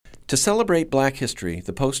To celebrate Black History,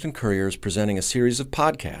 the Post and Courier is presenting a series of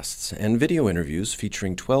podcasts and video interviews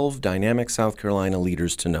featuring 12 dynamic South Carolina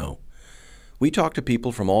leaders to know. We talk to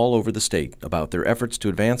people from all over the state about their efforts to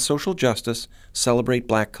advance social justice, celebrate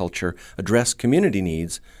Black culture, address community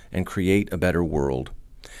needs, and create a better world.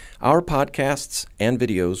 Our podcasts and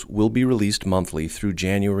videos will be released monthly through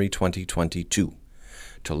January 2022.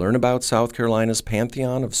 To learn about South Carolina's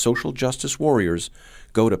pantheon of social justice warriors,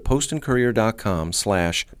 go to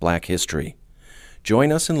postandcourier.com/Black History.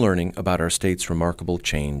 Join us in learning about our state's remarkable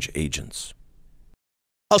change agents.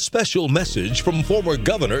 A special message from former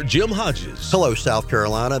Governor Jim Hodges. Hello, South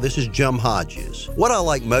Carolina. This is Jim Hodges. What I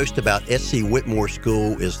like most about SC Whitmore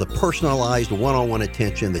School is the personalized one-on-one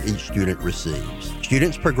attention that each student receives.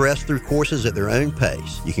 Students progress through courses at their own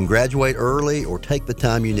pace. You can graduate early or take the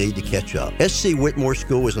time you need to catch up. SC Whitmore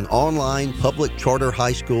School is an online public charter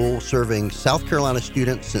high school serving South Carolina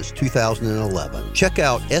students since 2011. Check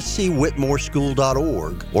out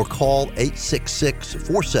scwhitmoreschool.org or call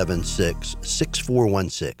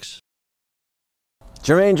 866-476-6416.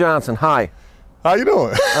 Jermaine Johnson, hi. How you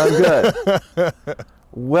doing? I'm good.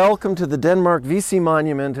 Welcome to the Denmark Vesey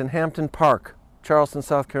Monument in Hampton Park, Charleston,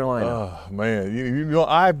 South Carolina. Oh, man, you know,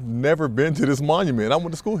 I've never been to this monument. I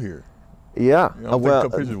went to school here. Yeah, You know, well,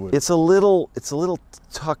 take a picture with it. it's a little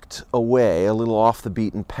tucked away, a little off the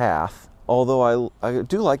beaten path. Although I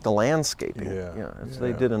do like the landscaping.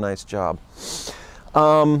 They did a nice job.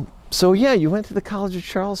 So yeah, you went to the College of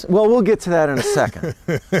Charleston. Well, we'll get to that in a second.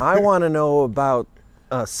 I want to know about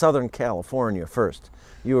Southern California first.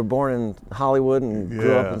 You were born in Hollywood and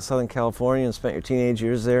grew up in Southern California and spent your teenage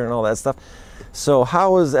years there and all that stuff. So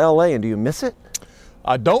how was LA, and do you miss it?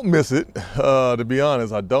 I don't miss it, to be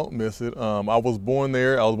honest. I don't miss it. I was born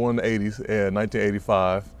there. I was born in the 80s,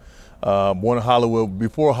 1985. Born in Hollywood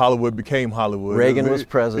before Hollywood became Hollywood. Reagan was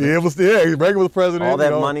president. Reagan was president. All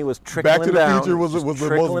that money was trickling down. Back to the Future was the most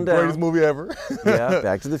greatest movie ever. Yeah,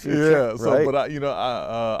 Back to the Future. Yeah. So, right. but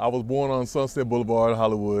I was born on Sunset Boulevard,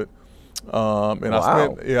 Hollywood, and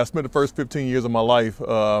Wow. I spent the first 15 years of my life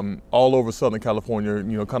all over Southern California.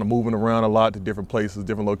 You know, kind of moving around a lot to different places,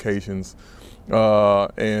 different locations,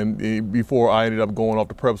 and before I ended up going off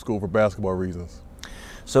to prep school for basketball reasons.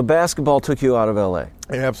 So basketball took you out of LA.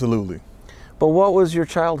 Absolutely. But what was your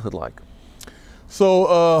childhood like?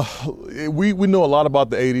 So we know a lot about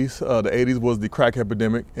the 80s. The 80s was the crack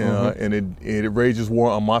epidemic, and it rages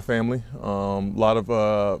war on my family. A lot of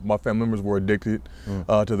my family members were addicted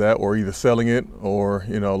to that, or either selling it, or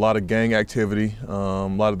a lot of gang activity, a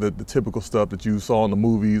lot of the typical stuff that you saw in the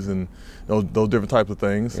movies, and those different types of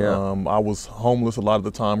things. Yeah. I was homeless a lot of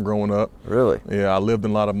the time growing up. Really? Yeah, I lived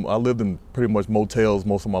in pretty much motels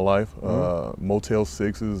most of my life, Motel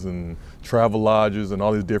 6s and travel lodges and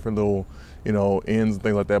all these different little inns and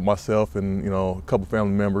things like that, myself and, a couple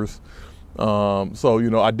family members. So,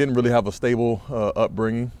 I didn't really have a stable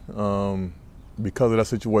upbringing because of that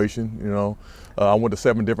situation, I went to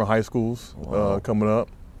 7 different high schools coming up.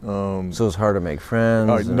 So it's hard to make friends.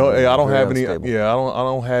 I don't have any. Unstable. Yeah, I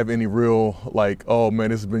don't have any real like. Oh man,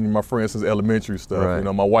 this has been my friend since elementary stuff. Right.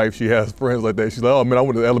 My wife, she has friends like that. She's like, oh man, I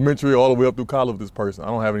went to elementary all the way up through college with this person. I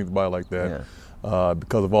don't have anybody like that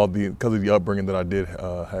because of the upbringing that I did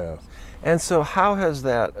have. And so how has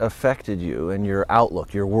that affected you and your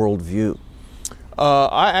outlook, your worldview?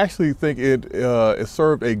 I actually think it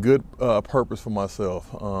served a good purpose for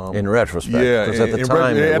myself. In retrospect, yeah. because at the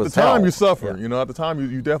time it was you hell. suffer. Yeah. At the time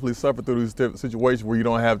you definitely suffer through these situations where you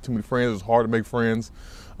don't have too many friends. It's hard to make friends.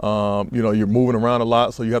 You're moving around a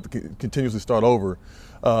lot, so you have to continuously start over.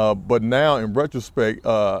 But now, in retrospect,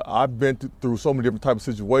 I've been through so many different types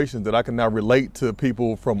of situations that I can now relate to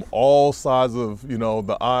people from all sides of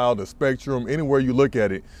the aisle, the spectrum, anywhere you look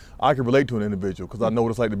at it. I can relate to an individual because I know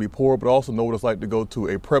what it's like to be poor, but also know what it's like to go to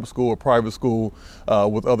a prep school or private school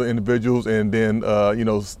with other individuals. And then,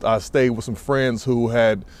 I stayed with some friends who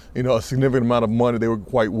had, a significant amount of money. They were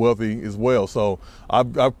quite wealthy as well. So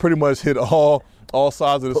I've pretty much hit all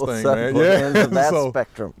sides of this thing, man. Both ends of that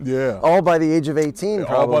spectrum. Yeah. All by the age of 18,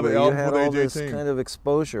 probably. all you had by the all age of this 18. kind of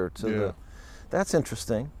exposure to the. That's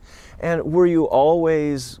interesting. And were you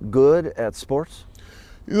always good at sports?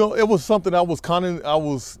 It was something I'm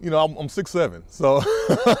 6'7", so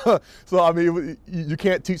I mean, you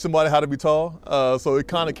can't teach somebody how to be tall, so it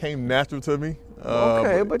kind of came natural to me.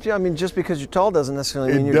 Okay, but I mean, just because you're tall doesn't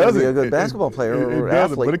necessarily mean you're going to be a good basketball player or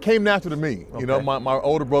athlete. But it came natural to me. Okay. My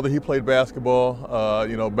older brother, he played basketball.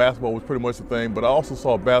 Basketball was pretty much the thing, but I also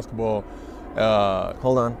saw basketball.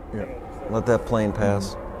 Hold on. Yeah. Let that plane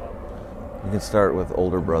pass. You can start with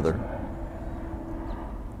older brother.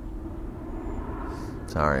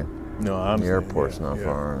 Sorry. No, I understand. The airport's not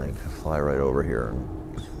far, and they fly right over here.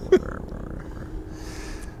 And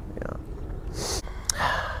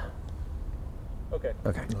Okay.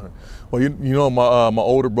 Okay. Well, you know, my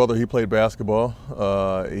older brother, he played basketball.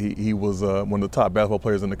 He was one of the top basketball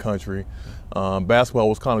players in the country. Basketball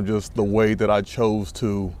was kind of just the way that I chose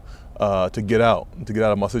to get out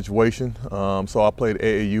of my situation. So I played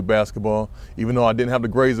AAU basketball, even though I didn't have the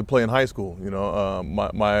grades to play in high school. You know, my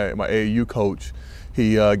AAU coach,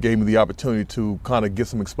 he gave me the opportunity to kind of get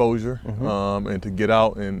some exposure and to get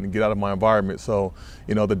out of my environment. So,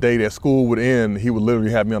 you know, the day that school would end, he would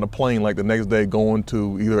literally have me on a plane like the next day going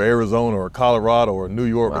to either Arizona or Colorado or New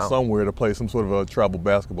York or somewhere to play some sort of a travel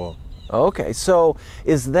basketball. Okay, so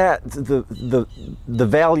is that the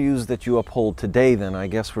values that you uphold today? Then I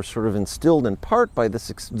guess were sort of instilled in part by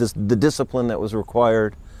the discipline that was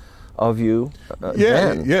required of you.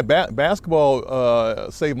 Basketball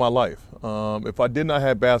saved my life. If I did not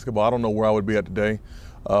have basketball, I don't know where I would be at today.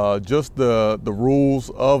 Just the rules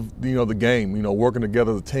of the game, working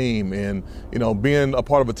together as a team, and being a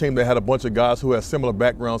part of a team that had a bunch of guys who had similar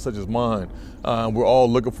backgrounds such as mine. We're all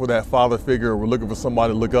looking for that father figure. We're looking for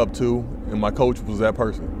somebody to look up to, and my coach was that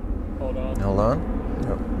person. Hold on. Hold on.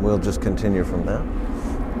 Yep. We'll just continue from that.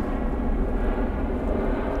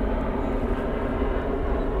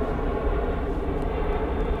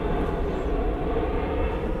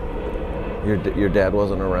 Your dad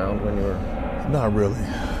wasn't around when you were? Not really.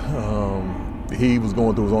 He was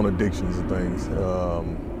going through his own addictions and things. A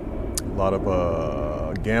lot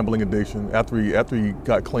of gambling addiction. After he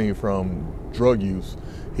got clean from drug use,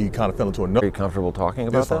 he kind of fell into another. Are you comfortable talking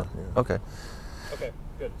about that? Yeah. Okay. Okay,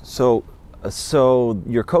 good. So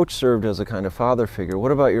your coach served as a kind of father figure.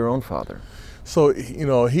 What about your own father? So,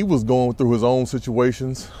 he was going through his own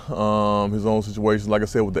situations, like I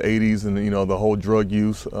said, with the 80s and, the whole drug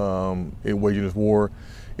use, waging his war.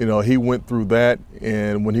 He went through that,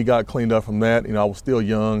 and when he got cleaned up from that, I was still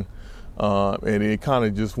young, and it kind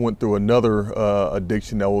of just went through another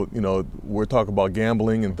addiction that, we're talking about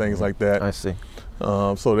gambling and things like that. I see.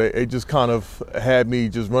 So it just kind of had me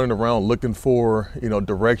just running around looking for,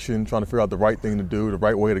 direction, trying to figure out the right thing to do, the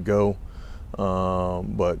right way to go.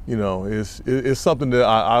 But it's something that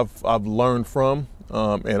I've learned from,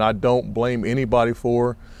 and I don't blame anybody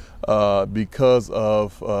for, because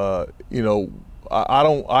of I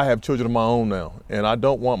have children of my own now, and I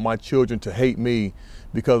don't want my children to hate me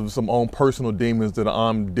because of some own personal demons that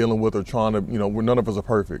I'm dealing with or trying to, none of us are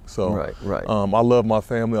perfect. So right. I love my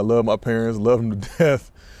family, I love my parents, love them to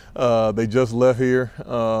death. They just left here,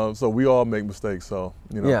 so we all make mistakes. So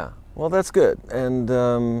Yeah, well, that's good.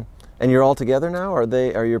 And you're all together now? Where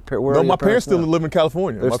are your parents still live in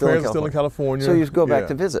California. They're my parents are still in California. So you go back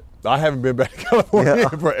to visit? I haven't been back to California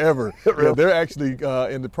forever. Really? Yeah, they're actually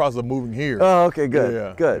in the process of moving here. Oh, okay,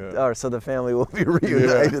 good, good. Yeah. All right, so the family will be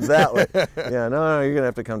reunited that way. Yeah, no, you're gonna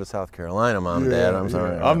have to come to South Carolina, Mom and Dad. I'm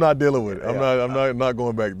sorry. I'm not dealing with it. I'm not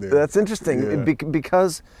going back there. That's interesting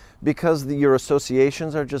because your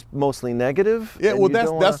associations are just mostly negative. Yeah, well,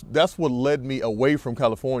 that's what led me away from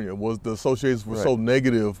California. Was the associations were so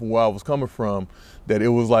negative from where I was coming from that it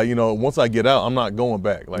was like, once I get out, I'm not going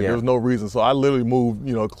back. Like there was no reason. So I literally moved,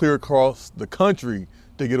 clear across the country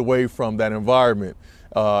to get away from that environment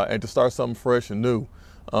and to start something fresh and new.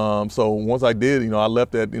 So once I did, I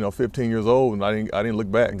left at 15 years old, and I didn't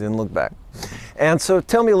look back. Didn't look back. And so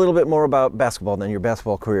tell me a little bit more about basketball then, your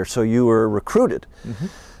basketball career. So you were recruited. Mm-hmm.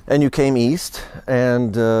 And you came east,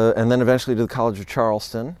 and then eventually to the College of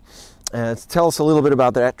Charleston. Tell us a little bit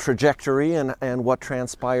about that trajectory and what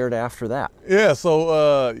transpired after that. Yeah,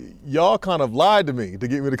 so y'all kind of lied to me to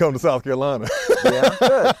get me to come to South Carolina. Yeah,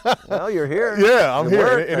 good. Well, you're here. Yeah, I'm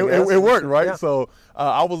here, and it worked, right? Yeah. So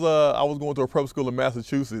I was going to a prep school in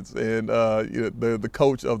Massachusetts, and the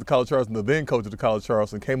coach of the College of Charleston, the then coach of the College of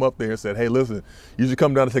Charleston, came up there and said, "Hey, listen, you should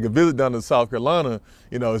come down and take a visit down to South Carolina.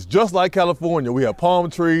 It's just like California. We have palm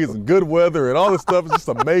trees and good weather and all this stuff. It's just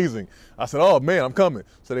amazing." I said, "Oh man, I'm coming."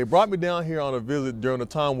 So they brought me down here on a visit during a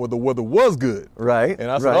time where the weather was good. Right. And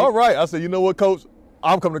I said, "All right." I said, "You know what, Coach?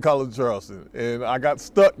 I'm coming to College of Charleston," and I got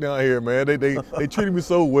stuck down here, man. They treated me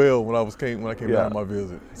so well when I came down on my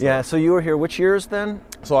visit. So. Yeah. So you were here which years then?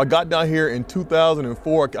 So I got down here in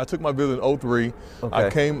 2004. I took my visit in 2003.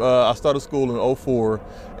 Okay. I started school in 2004,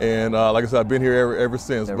 and like I said, I've been here ever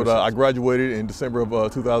since. I graduated in December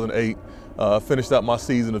of 2008 finished out my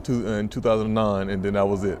season in 2009, and then that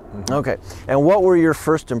was it. Okay. And what were your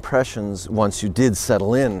first impressions once you did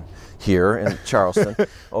settle in here in Charleston?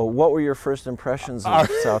 What were your first impressions of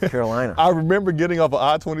South Carolina? I remember getting off of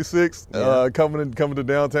I-26, coming to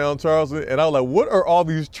downtown Charleston, and I was like, what are all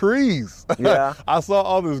these trees? Yeah. I saw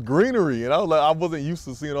all this greenery, and I was like, I wasn't used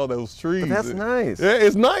to seeing all those trees. But that's nice. Yeah,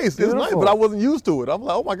 it's nice. Beautiful. It's nice, but I wasn't used to it. I'm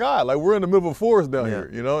like, oh my God, like we're in the middle of a forest down here,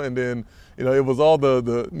 and then, it was all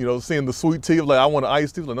the seeing the sweet tea. Like, I want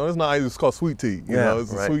iced tea. Like, no, it's not ice. It's called sweet tea.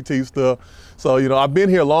 It's the sweet tea stuff. So, I've been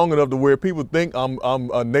here long enough to where people think I'm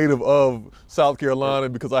a native of South Carolina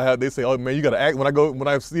because they say, oh man, you got an accent. When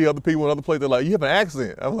I see other people in other places, they're like, you have an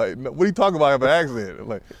accent. I'm like, no, what are you talking about? I have an accent. I'm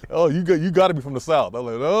like, oh, you got to be from the South. I'm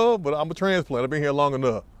like, no, but I'm a transplant. I've been here long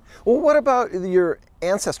enough. Well, what about your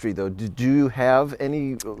ancestry, though? Did you have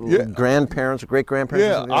any grandparents or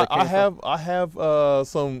great-grandparents? Yeah, I have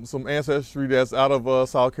some ancestry that's out of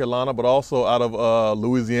South Carolina, but also out of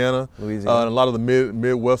Louisiana. And a lot of the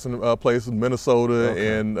Midwestern places, Minnesota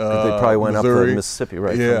and they probably went Missouri. up the Mississippi,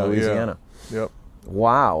 right, from Louisiana. Yeah. Yep.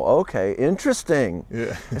 Wow, okay, interesting.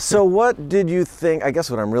 Yeah. So what did you think, I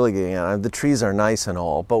guess what I'm really getting at, the trees are nice and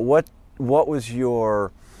all, but what was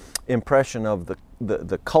your impression of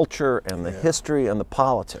the culture and the history and the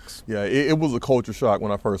politics? Yeah, it was a culture shock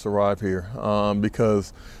when I first arrived here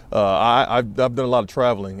because I've done a lot of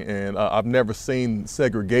traveling, and I've never seen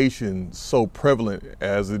segregation so prevalent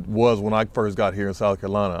as it was when I first got here in South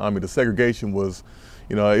Carolina. I mean, the segregation was,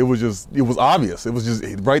 it was obvious. It was just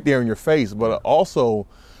right there in your face, but also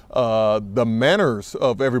the manners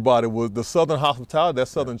of everybody was the Southern hospitality, that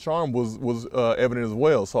Southern charm was evident as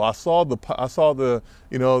well. So I saw the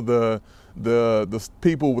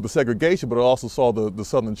people with the segregation, but I also saw the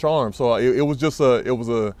Southern charm. So it was just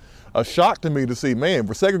a shock to me to see, man,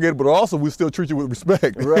 we're segregated, but also we still treat you with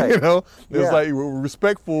respect. Right. It's like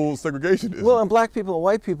respectful segregation. Well, and black people and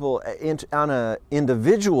white people on an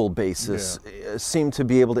individual basis seem to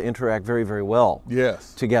be able to interact very, very well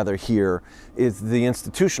together here. It's the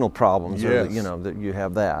institutional problems, that you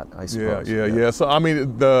have that, I suppose. Yeah. So, I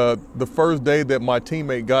mean, the first day that my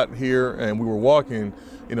teammate got here and we were walking,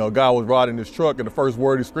 a guy was riding his truck, and the first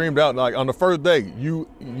word he screamed out, like on the first day, you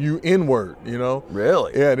N-word,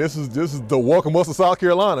 Really? Yeah, this is the welcome us to South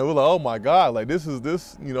Carolina. We're like, oh my God, like this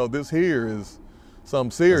here is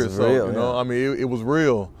something serious. Real, I mean, it was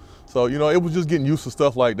real. So, it was just getting used to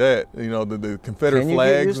stuff like that. The Confederate Can you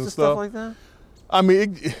flags get used and to stuff like that? I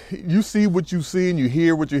mean, you see what you see, and you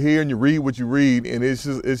hear what you hear, and you read what you read, and it's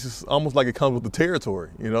just almost like it comes with the territory.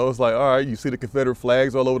 It's like, all right, you see the Confederate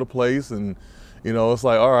flags all over the place, and it's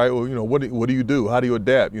like, all right, well, what do you do? How do you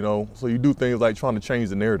adapt? So you do things like trying to change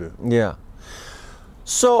the narrative. Yeah.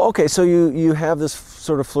 So, okay, so you have this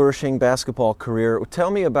sort of flourishing basketball career.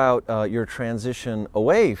 Tell me about your transition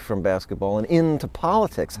away from basketball and into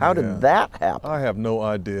politics. How did that happen? I have no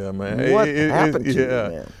idea, man. What happened to you,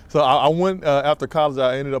 man? So I went, after college,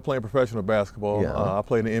 I ended up playing professional basketball. Yeah. I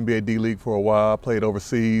played in the NBA D-League for a while. I played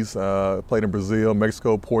overseas, played in Brazil,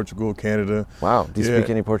 Mexico, Portugal, Canada. Wow. Do you speak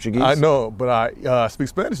any Portuguese? I know, but I speak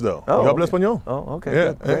Spanish, though. Oh, Yo hablo español. Oh, okay.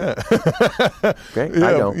 Yeah. Great. Yeah,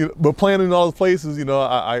 I don't. but playing in all those places,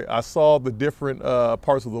 I saw the different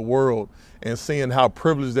parts of the world and seeing how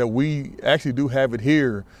privileged that we actually do have it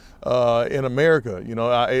here in America.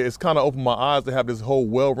 It's kind of opened my eyes to have this whole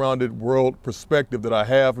well-rounded world perspective that I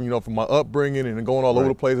have, from my upbringing and going all over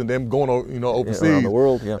the place and then going, overseas. Around the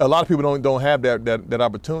world, yeah. A lot of people don't have that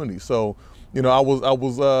opportunity. So,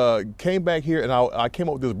 I came back here and I came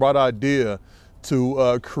up with this bright idea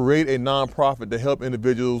to create a nonprofit to help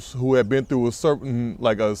individuals who have been through a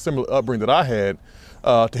similar upbringing that I had,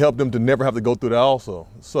 to help them to never have to go through that also.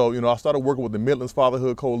 So, I started working with the Midlands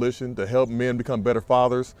Fatherhood Coalition to help men become better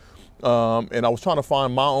fathers. And I was trying to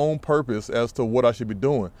find my own purpose as to what I should be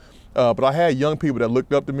doing. But I had young people that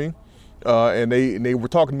looked up to me, and they were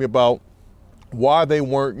talking to me about why they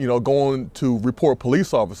weren't, going to report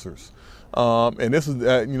police officers. And this is,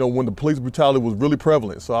 when the police brutality was really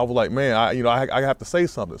prevalent. So I was like, man, I have to say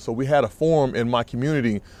something. So we had a forum in my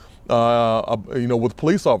community, with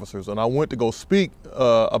police officers, and I went to go speak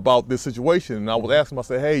about this situation. And I was asking them, I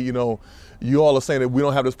said, hey, you all are saying that we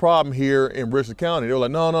don't have this problem here in Richland County. They were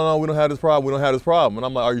like, no, we don't have this problem. We don't have this problem. And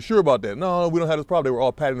I'm like, are you sure about that? No, we don't have this problem. They were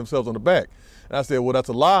all patting themselves on the back. And I said, well, that's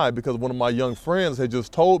a lie, because one of my young friends had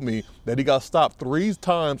just told me that he got stopped 3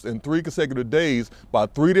 times in 3 consecutive days by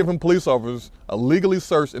 3 different police officers, illegally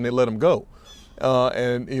searched, and they let him go.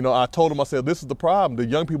 And I told him, I said, this is the problem. The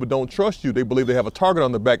young people don't trust you. They believe they have a target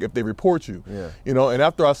on their back if they report you. Yeah. And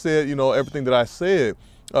after I said, everything that I said,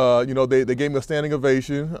 they gave me a standing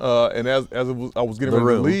ovation. And as I was getting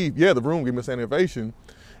ready to leave, the room gave me a standing ovation.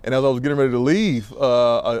 And as I was getting ready to leave,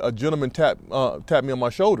 a gentleman tapped me on my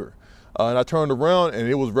shoulder. And I turned around, and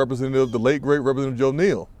it was the late, great Representative Joe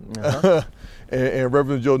Neal. Uh-huh. and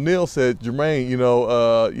Representative Joe Neal said, Jermaine,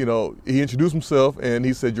 he introduced himself, and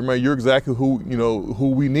he said, Jermaine, you're exactly who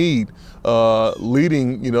we need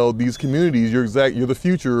leading, these communities. You're the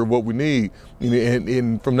future of what we need.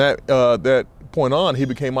 And from that point on, he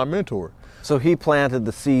became my mentor. So he planted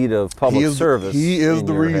the seed of public service. He is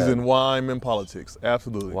the reason why I'm in politics.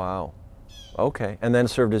 Absolutely. Wow. Okay. And then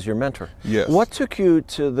served as your mentor. Yes. What took you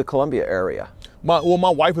to the Columbia area? My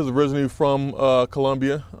wife is originally from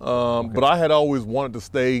Columbia, but I had always wanted to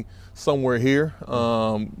stay somewhere here.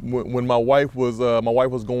 When my wife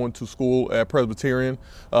was going to school at Presbyterian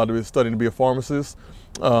to be studying to be a pharmacist,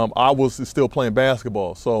 I was still playing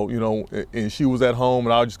basketball. So and she was at home,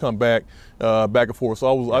 and I would just come back and forth.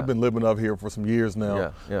 So I've been living up here for some years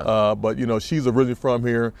now. But she's originally from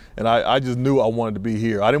here, and I just knew I wanted to be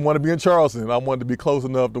here. I didn't want to be in Charleston. I wanted to be close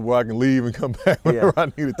enough to where I can leave and come back whenever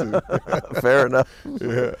I needed to. Fair enough.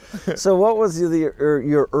 Yeah. So what was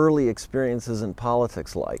your early experiences in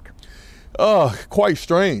politics like? Quite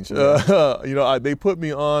strange. They put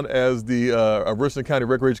me on as the Richland County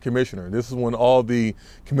Recreation Commissioner. This is when all the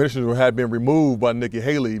commissioners had been removed by Nikki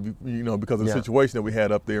Haley, because of the situation that we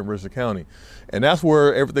had up there in Richland County. And that's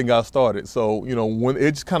where everything got started. So, when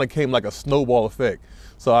it just kind of came like a snowball effect.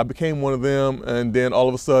 So I became one of them, and then all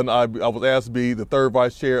of a sudden I was asked to be the third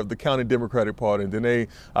vice chair of the County Democratic Party. And then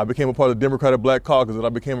I became a part of the Democratic Black Caucus, and I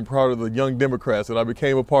became a part of the Young Democrats, and I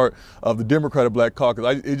became a part of the Democratic Black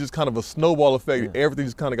Caucus. It just kind of a snowball effect. Yeah. Everything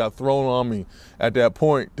just kind of got thrown on me at that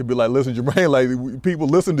point to be like, listen, Jermaine, like people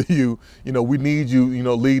listen to you. We need you,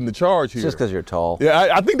 leading the charge here. It's just because you're tall. Yeah,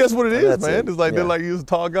 I think that's what it is, man. It's like they're like, you're a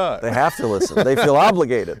tall guy. They have to listen. They feel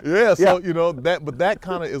obligated. Yeah. So that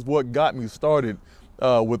kind of is what got me started.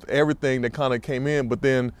 With everything that kind of came in, but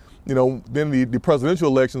then the presidential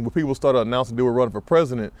elections, when people started announcing they were running for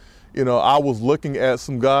president, I was looking at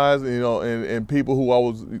some guys, and people who I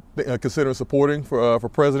was considering supporting for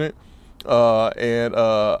president, and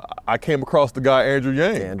I came across the guy Andrew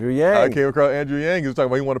Yang. I came across Andrew Yang. He was talking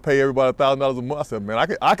about he wanted to pay everybody $1,000 a month. I said, man,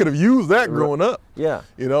 I could have used that growing up. Yeah.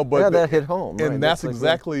 But that hit home. And right? that's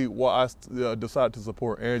exactly why I decided to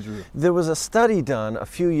support Andrew. There was a study done a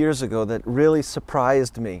few years ago that really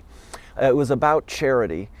surprised me. It was about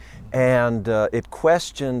charity, and it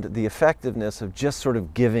questioned the effectiveness of just sort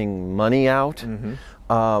of giving money out.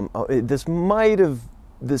 Mm-hmm.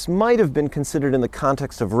 This might have been considered in the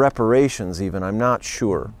context of reparations even, I'm not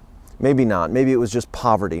sure. Maybe not, maybe it was just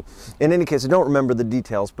poverty. In any case, I don't remember the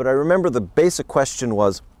details, but I remember the basic question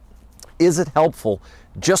was, is it helpful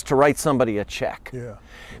just to write somebody a check? Yeah.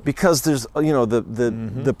 Because there's,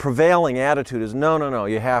 the prevailing attitude is, no,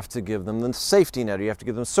 you have to give them the safety net, you have to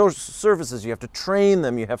give them social services, you have to train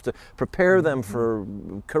them, you have to prepare them for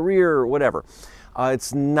career or whatever.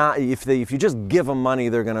 It's not, if you just give them money,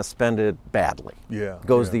 they're going to spend it badly.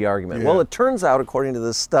 Goes the argument. Well, it turns out, according to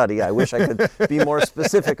this study, I wish I could be more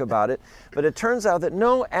specific about it, but it turns out that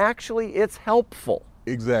no, actually it's helpful.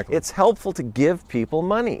 Exactly. It's helpful to give people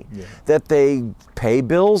money, that they pay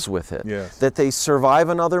bills with it, that they survive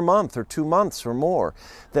another month or 2 months or more,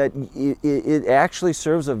 that it actually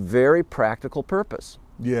serves a very practical purpose.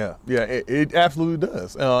 Yeah, it absolutely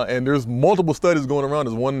does. And there's multiple studies going around.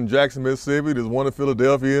 There's one in Jackson, Mississippi. There's one in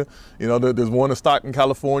Philadelphia. There's one in Stockton,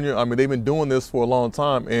 California. I mean, they've been doing this for a long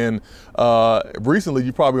time. And recently,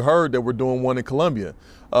 you probably heard that we're doing one in Columbia.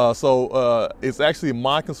 So it's actually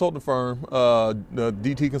my consulting firm, the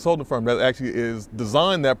DT consulting firm, that actually is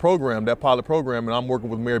designed that program, that pilot program, and I'm working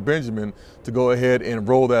with Mayor Benjamin to go ahead and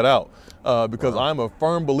roll that out. Because I'm a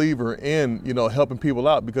firm believer in, helping people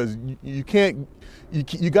out, because you can't.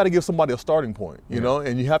 You got to give somebody a starting point,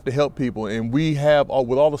 and you have to help people. And we have,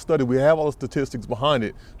 with all the study, we have all the statistics behind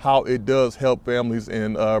it, how it does help families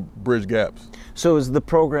and bridge gaps. So is the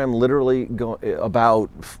program literally about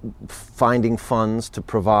finding funds to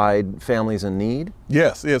provide families in need?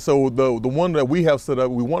 Yes. So the one that we have set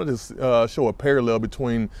up, we wanted to show a parallel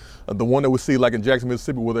between the one that we see like in Jackson,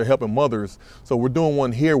 Mississippi, where they're helping mothers. So we're doing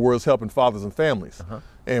one here where it's helping fathers and families.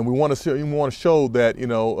 And we want to show that,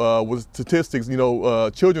 with statistics,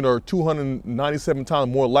 children are 297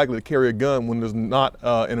 times more likely to carry a gun when there's not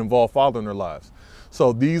an involved father in their lives.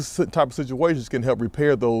 So these type of situations can help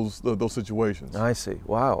repair those situations. I see.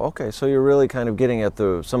 Wow. Okay. So you're really kind of getting at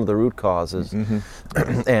some of the root causes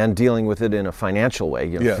and dealing with it in a financial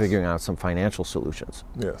way, figuring out some financial solutions.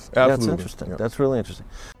 Yes, absolutely. That's interesting. Yes. That's really interesting.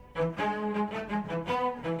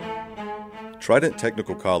 Trident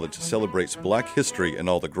Technical College celebrates Black history and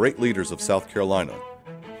all the great leaders of South Carolina.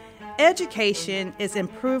 Education is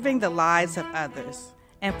improving the lives of others.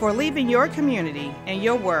 and for leaving your community and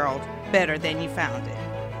your world better than you found it.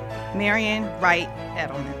 Marian Wright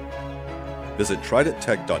Edelman. Visit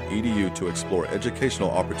tridenttech.edu to explore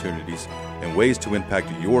educational opportunities and ways to impact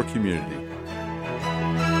your community.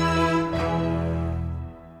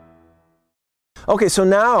 Okay, so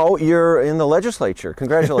now you're in the legislature.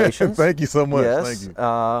 Congratulations. Thank you so much. Yes. Thank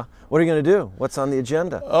you. What are you going to do? What's on the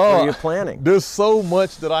agenda? What are you planning? There's so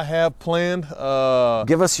much that I have planned.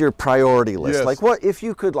 Give us your priority list. Yes. Like, what if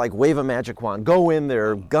you could wave a magic wand, go in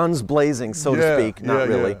there, guns blazing, so to speak, not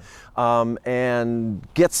really, and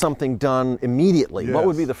get something done immediately. Yes. What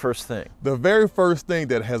would be the first thing? The very first thing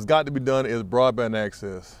that has got to be done is broadband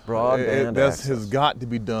access. Broadband access. That has got to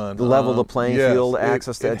be done. Level the playing field,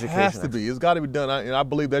 access to education. It has to be. It's got to be done. And I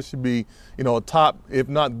believe that should be, a top, if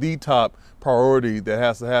not the top, priority that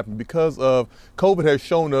has to happen because of COVID has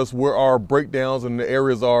shown us where our breakdowns and the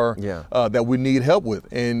areas are that we need help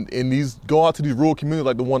with. And these go out to these rural communities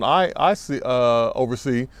like the one I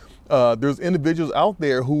oversee. There's individuals out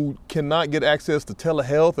there who cannot get access to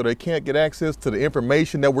telehealth, or they can't get access to the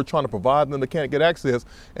information that we're trying to provide them. They can't get access.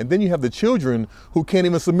 And then you have the children who can't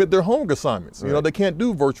even submit their homework assignments. Right. They can't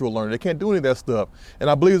do virtual learning. They can't do any of that stuff. And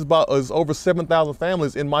I believe it's over 7,000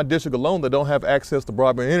 families in my district alone that don't have access to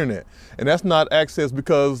broadband internet. And that's not access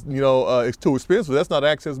because, it's too expensive. That's not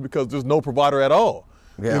access because there's no provider at all.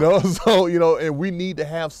 Yeah. So, and we need to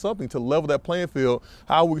have something to level that playing field.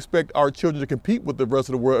 How we expect our children to compete with the rest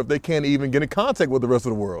of the world if they can't even get in contact with the rest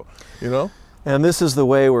of the world, And this is the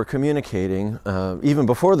way we're communicating, even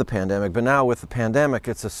before the pandemic, but now with the pandemic,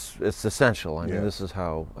 it's essential. I mean, this is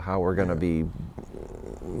how we're going to be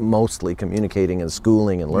mostly communicating and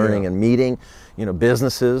schooling and learning and meeting.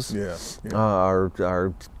 Businesses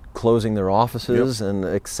are closing their offices and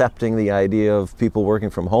accepting the idea of people working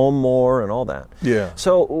from home more and all that. Yeah.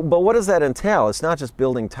 So, but what does that entail? It's not just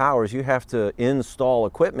building towers. You have to install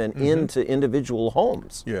equipment into individual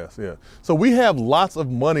homes. Yes, yeah. So we have lots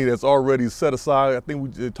of money that's already set aside. I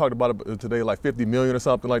think we talked about it today, like $50 million or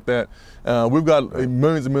something like that. We've got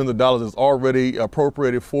millions and millions of dollars that's already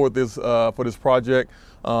appropriated for this project.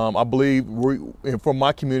 I believe from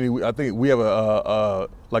my community, I think we have a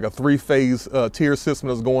 3-phase tier system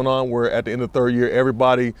that's going on where at the end of the third year,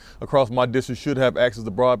 everybody across my district should have access to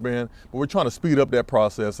broadband. But we're trying to speed up that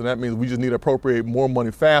process, and that means we just need to appropriate more money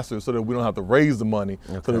faster so that we don't have to raise the money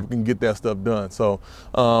so that we can get that stuff done. So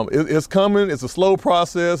it's coming. It's a slow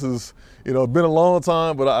process. It's been a long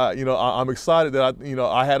time, but I'm excited that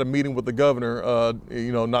I had a meeting with the governor,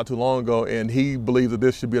 not too long ago, and he believes that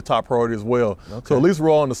this should be a top priority as well. Okay. So at least we're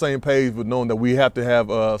all on the same page with knowing that we have to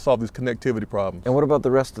have solve these connectivity problems. And what about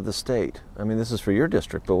the rest of the state? I mean, this is for your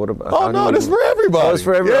district, but what about? Oh no, this is for everybody. Oh, it's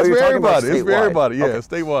for everybody. Yeah, it's for everybody. It's for everybody. Yeah,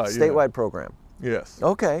 statewide. Statewide program. Yes.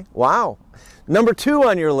 Okay. Wow. Number 2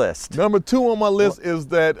 on your list. Number 2 on my list is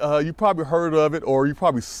that you probably heard of it or you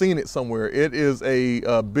probably seen it somewhere. It is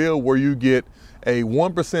a bill where you get a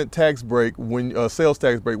 1% tax break sales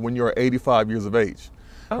tax break when you're 85 years of age.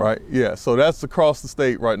 Oh. Right? Yeah. So that's across the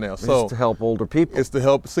state right now. So it's to help older people. It's to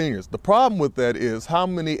help seniors. The problem with that is how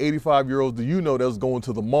many 85-year-olds do you know that's going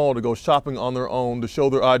to the mall to go shopping on their own, to show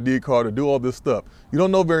their ID card, to do all this stuff? You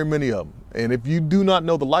don't know very many of them. And if you do not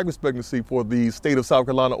know the life expectancy for the state of South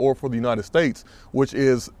Carolina or for the United States, which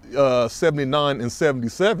is 79 and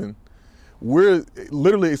 77, we're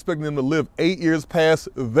literally expecting them to live 8 years past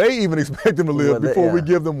they even expect them to live before we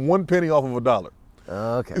give them 1 penny off of a dollar.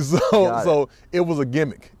 Okay. So it was a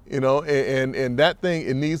gimmick, and that thing,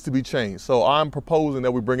 it needs to be changed. So I'm proposing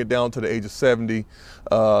that we bring it down to the age of 70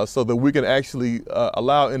 so that we can actually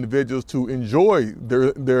allow individuals to enjoy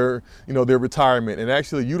their retirement and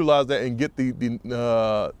actually utilize that and get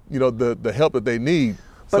the help that they need.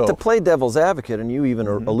 But to play devil's advocate, and you even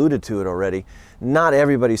alluded to it already, not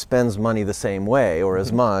everybody spends money the same way or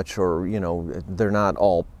as much, or they're not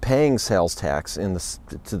all paying sales tax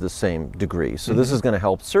to the same degree. So this is going to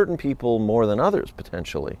help certain people more than others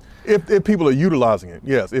potentially. If people are utilizing it,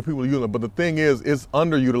 yes. If people are utilizing it, but the thing is, it's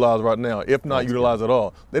underutilized right now, if not utilized at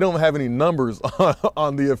all. They don't have any numbers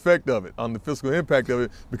on the effect of it, on the fiscal impact of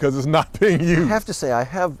it, because it's not being used. I have to say, I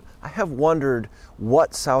have wondered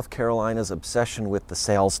what South Carolina's obsession with the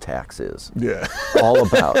sales tax is all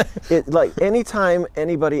about. Like anytime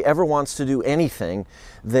anybody ever wants to do anything,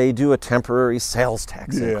 they do a temporary sales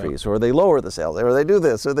tax increase, or they lower the sales, or they do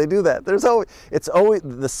this, or they do that. It's always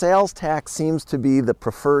the sales tax seems to be the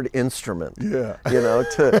preferred instrument. Yeah.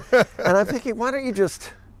 And I'm thinking, why don't you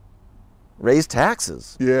just raise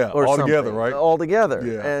taxes? Yeah. Or altogether, something, right? Altogether.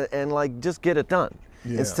 Yeah. And just get it done.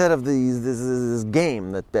 instead of this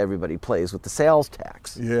game that everybody plays with the sales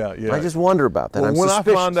tax. Yeah, yeah. I just wonder about that. Well, when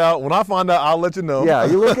I find out, I'll let you know. Yeah,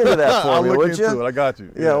 you look into that for me, I'll look would into you? it. I got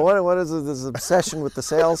you. Yeah. What is this obsession with the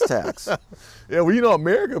sales tax? Yeah, well, you know,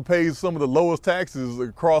 America pays some of the lowest taxes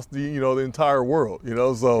across the the entire world.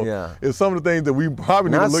 So it's some of the things that we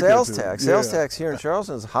probably need to look into. Not sales tax. Sales tax here in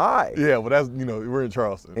Charleston is high. Yeah, well, that's we're in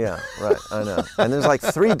Charleston. Yeah, right. I know. And there's like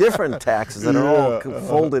 3 different taxes that are all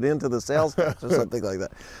folded into the sales tax or something like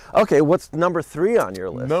that. Okay, what's number 3 on your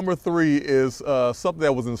list? Number 3 is something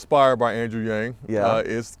that was inspired by Andrew Yang. Yeah.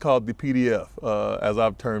 It's called the PDF, as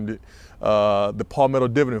I've termed it, the Palmetto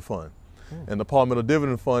Dividend Fund. And the Palmetto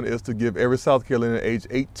Dividend Fund is to give every South Carolinian age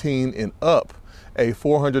 18 and up a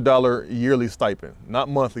 $400 yearly stipend, not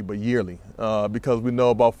monthly, but yearly, because we know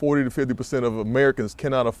about 40 to 50% of Americans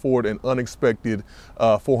cannot afford an unexpected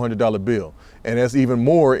 $400 bill. And that's even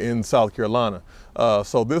more in South Carolina.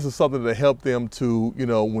 So this is something to help them to,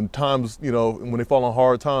 when times, when they fall on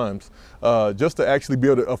hard times, just to actually be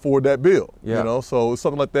able to afford that bill. Yeah. So it's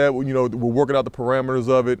something like that. We're working out the parameters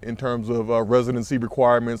of it in terms of residency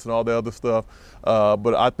requirements and all the other stuff.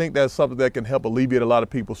 But I think that's something that can help alleviate a lot of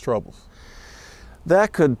people's troubles.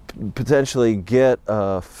 That could potentially get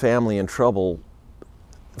a family in trouble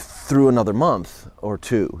through another month or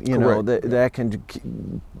 2. That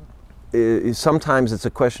can. Sometimes it's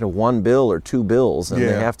a question of 1 bill or 2 bills, and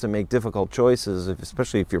they have to make difficult choices,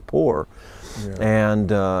 especially if you're poor, and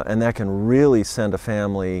that can really send a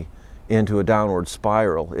family into a downward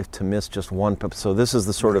spiral if to miss just 1. So this is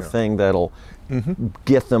the sort of thing that'll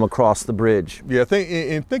get them across the bridge. Yeah,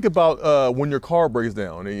 think about when your car breaks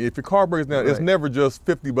down. If your car breaks down, it's never just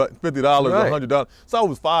 $50 or $100. It's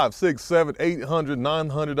always $500, $600, $700, $800,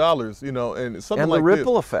 $900. And something like this. And the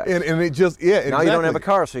ripple effect. And it just exactly. Now you don't have a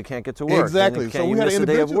car, so you can't get to work. Exactly. So we had miss a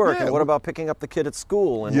day of work. And what about picking up the kid at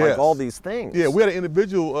school and like all these things? Yeah, we had an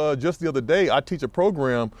individual just the other day. I teach a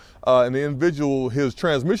program, and the individual, his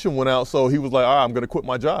transmission went out, so he was like, "All right, I'm going to quit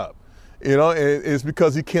my job." And it's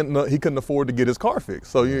because he couldn't afford to get his car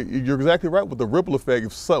fixed. So you're exactly right with the ripple effect.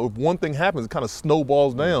 If one thing happens, it kind of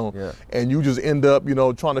snowballs down, and you just end up,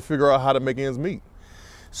 trying to figure out how to make ends meet.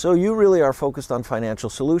 So you really are focused on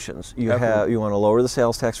financial solutions. You want to lower the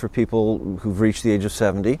sales tax for people who've reached the age of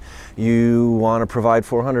 70. You want to provide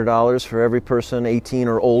 $400 for every person 18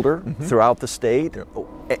 or older throughout the state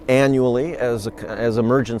annually as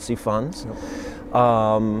emergency funds.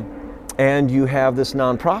 And you have this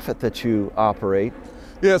nonprofit that you operate.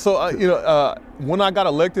 Yeah, so when I got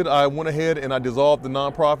elected, I went ahead and I dissolved the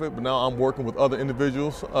nonprofit, but now I'm working with other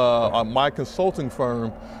individuals. My consulting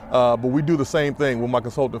firm, but we do the same thing with my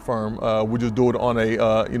consulting firm. We just do it on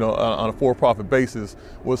a for-profit basis.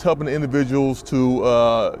 Was helping the individuals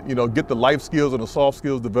to get the life skills and the soft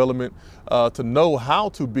skills development to know how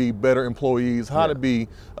to be better employees, how to be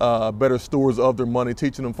better stewards of their money,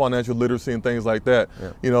 teaching them financial literacy and things like that.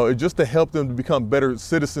 Just to help them to become better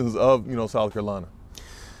citizens of South Carolina.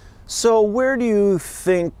 So where do you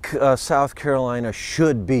think South Carolina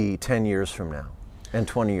should be 10 years from now and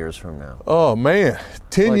 20 years from now? Oh man,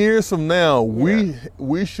 10 years from now, we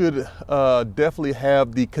should definitely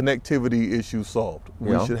have the connectivity issue solved.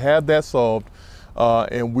 We should have that solved,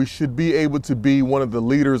 and we should be able to be one of the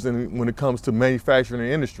leaders when it comes to manufacturing and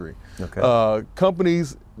industry. Okay.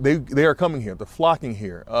 Companies, they are coming here, they're flocking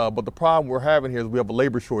here, but the problem we're having here is we have a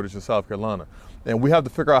labor shortage in South Carolina, and we have to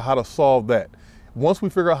figure out how to solve that. Once we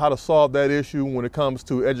figure out how to solve that issue when it comes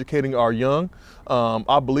to educating our young,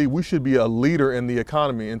 I believe we should be a leader in the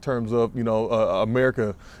economy in terms of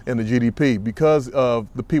America and the GDP because of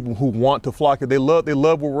the people who want to flock here. They love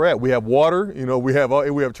where we're at. We have water, we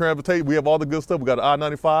have transportation, we have all the good stuff. We got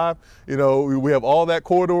I-95, we have all that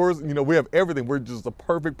corridors, we have everything. We're just a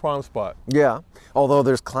perfect prime spot. Yeah, although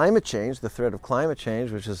there's climate change, the threat of climate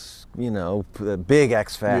change, which is a big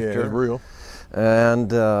X factor. Yeah, it's real.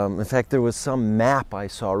 And in fact, there was some map I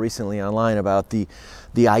saw recently online about the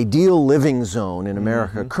ideal living zone in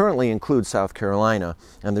America currently includes South Carolina,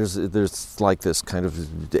 and there's like this kind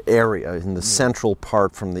of area in the central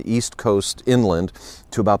part from the East Coast inland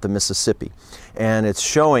to about the Mississippi. And it's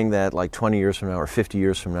showing that like 20 years from now or 50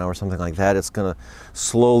 years from now or something like that, it's going to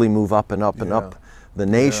slowly move up and up and up the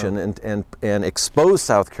nation and expose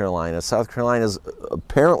South Carolina. South Carolina is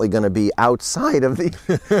apparently going to be outside of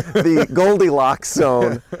the Goldilocks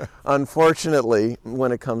zone, unfortunately,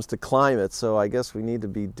 when it comes to climate. So I guess we need to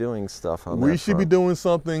be doing stuff on that We should be doing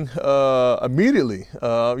something immediately.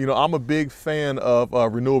 I'm a big fan of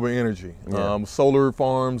renewable energy, solar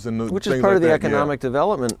farms and which is things part like of the that. economic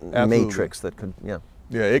development matrix that could,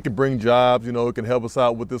 Yeah, it can bring jobs, it can help us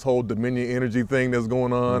out with this whole Dominion energy thing that's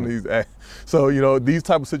going on. So, these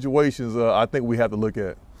type of situations, I think we have to look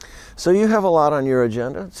at. So you have a lot on your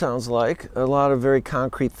agenda, it sounds like, a lot of very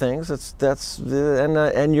concrete things.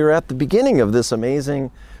 And you're at the beginning of this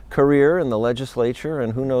amazing career in the legislature,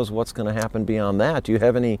 and who knows what's going to happen beyond that. Do you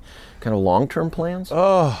have any kind of long-term plans?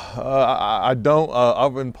 I don't.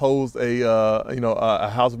 I've imposed a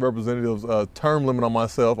House of Representatives term limit on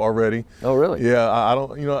myself already. Oh, really? Yeah, I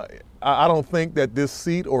don't. I don't think that this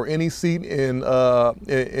seat or any seat in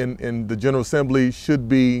the General Assembly should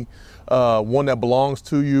be one that belongs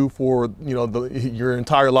to you for your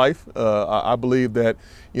entire life. I believe that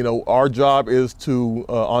our job is to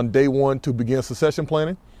on day one to begin succession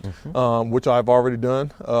planning. Which I've already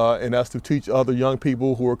done, and that's to teach other young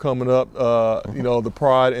people who are coming up, the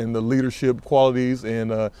pride and the leadership qualities, and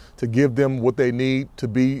to give them what they need to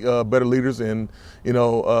be better leaders, and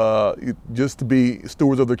just to be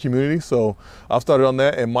stewards of their community. So I've started on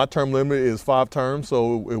that, and my term limit is 5 terms,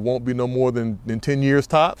 so it won't be no more than 10 years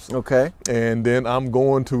tops. Okay. And then I'm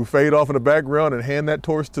going to fade off in the background and hand that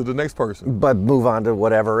torch to the next person. But move on to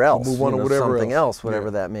whatever else. Move on to whatever something else, whatever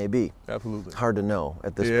that may be. Absolutely. It's hard to know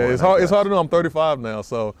at this point. Yeah, it's hard to know. I'm 35 now,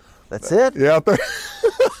 so. That's it? Yeah, I'm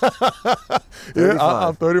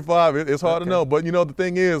 35. It's hard to know. But, the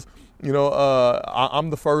thing is, I'm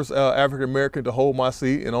the first African American to hold my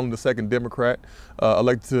seat, and only the second Democrat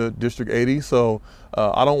elected to District 80. So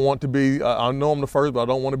I don't want to be, I know I'm the first, but I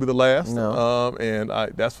don't want to be the last. No. And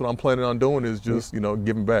that's what I'm planning on doing, is just,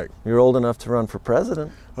 giving back. You're old enough to run for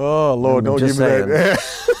president. Oh, Lord, don't give me that.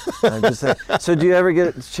 I'm just saying. So do you ever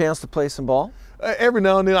get a chance to play some ball? Every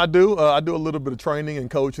now and then I do. I do a little bit of training and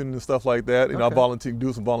coaching and stuff like that. Okay. I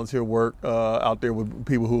do some volunteer work out there with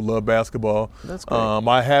people who love basketball. That's great.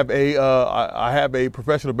 I have a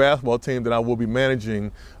professional basketball team that I will be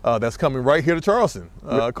managing that's coming right here to Charleston,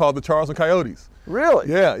 called the Charleston Coyotes. Really?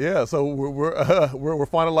 Yeah. So we're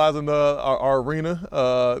finalizing our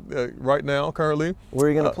arena right now currently. Where are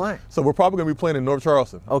you going to play? So we're probably going to be playing in North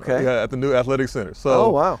Charleston. Okay. Yeah, at the new athletic center. So. Oh,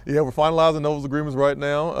 wow. Yeah, we're finalizing those agreements right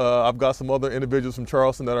now. I've got some other individuals from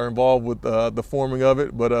Charleston that are involved with the forming of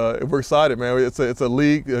it, but we're excited, man. It's a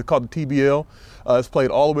league called the TBL. It's played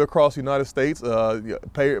all the way across the United States.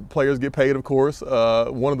 Players get paid, of course.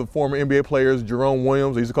 One of the former NBA players, Jerome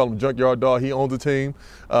Williams, they used to call him Junkyard Dog, he owns the team.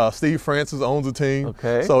 Steve Francis owns the team.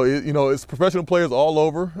 Okay. So, it's professional players all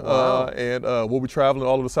over. Wow. And we'll be traveling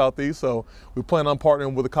all over the Southeast. So we plan on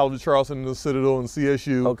partnering with the College of Charleston and the Citadel and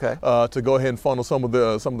CSU to go ahead and funnel some of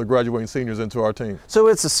the graduating seniors into our team. So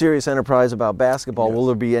it's a serious enterprise about basketball. Yes. Will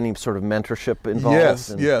there be any sort of mentorship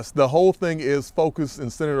involved? Yes. The whole thing is focused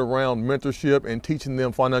and centered around mentorship and teaching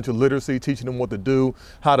them financial literacy, teaching them what to do,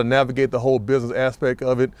 how to navigate the whole business aspect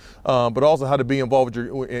of it, but also how to be involved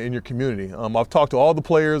in your community. I've talked to all the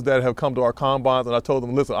players that have come to our combines, and I told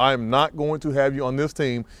them, listen, I am not going to have you on this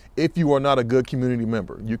team if you are not a good community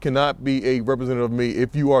member. You cannot be a representative of me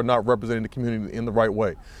if you are not representing the community in the right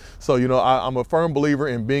way. So, I'm a firm believer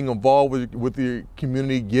in being involved with the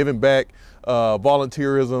community, giving back,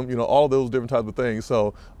 volunteerism, all those different types of things.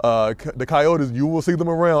 So the Coyotes, you will see them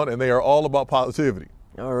around, and they are all about positivity.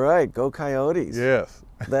 All right, go Coyotes. Yes.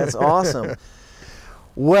 That's awesome.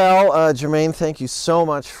 Well, Jermaine, thank you so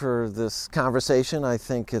much for this conversation. I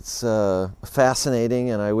think it's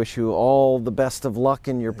fascinating, and I wish you all the best of luck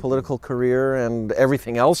in your political career and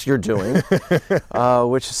everything else you're doing,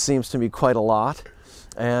 which seems to be quite a lot.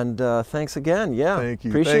 And thanks again. Yeah, thank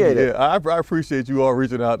you. Appreciate it. Yeah, I appreciate you all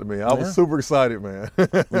reaching out to me. I was super excited, man.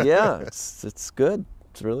 Yeah, it's good.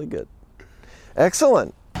 It's really good.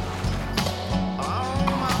 Excellent.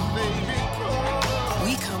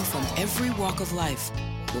 We come from every walk of life.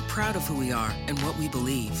 We're proud of who we are and what we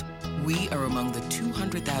believe. We are among the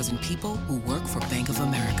 200,000 people who work for Bank of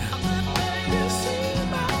America.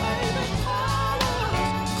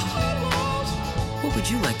 What would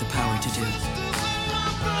you like the power to do?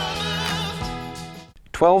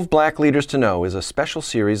 12 Black Leaders to Know is a special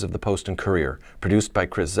series of the Post and Courier, produced by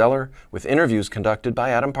Chris Zeller, with interviews conducted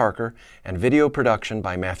by Adam Parker and video production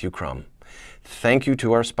by Matthew Crum. Thank you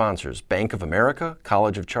to our sponsors, Bank of America,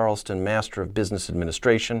 College of Charleston Master of Business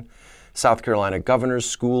Administration, South Carolina Governor's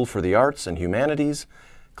School for the Arts and Humanities,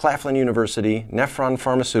 Claflin University, Nephron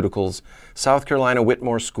Pharmaceuticals, South Carolina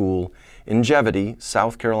Whitmore School, Ingevity,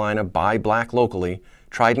 South Carolina Buy Black Locally,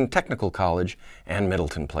 Trident Technical College, and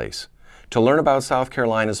Middleton Place. To learn about South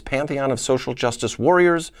Carolina's pantheon of social justice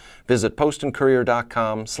warriors, visit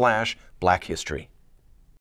postandcourier.com/blackhistory.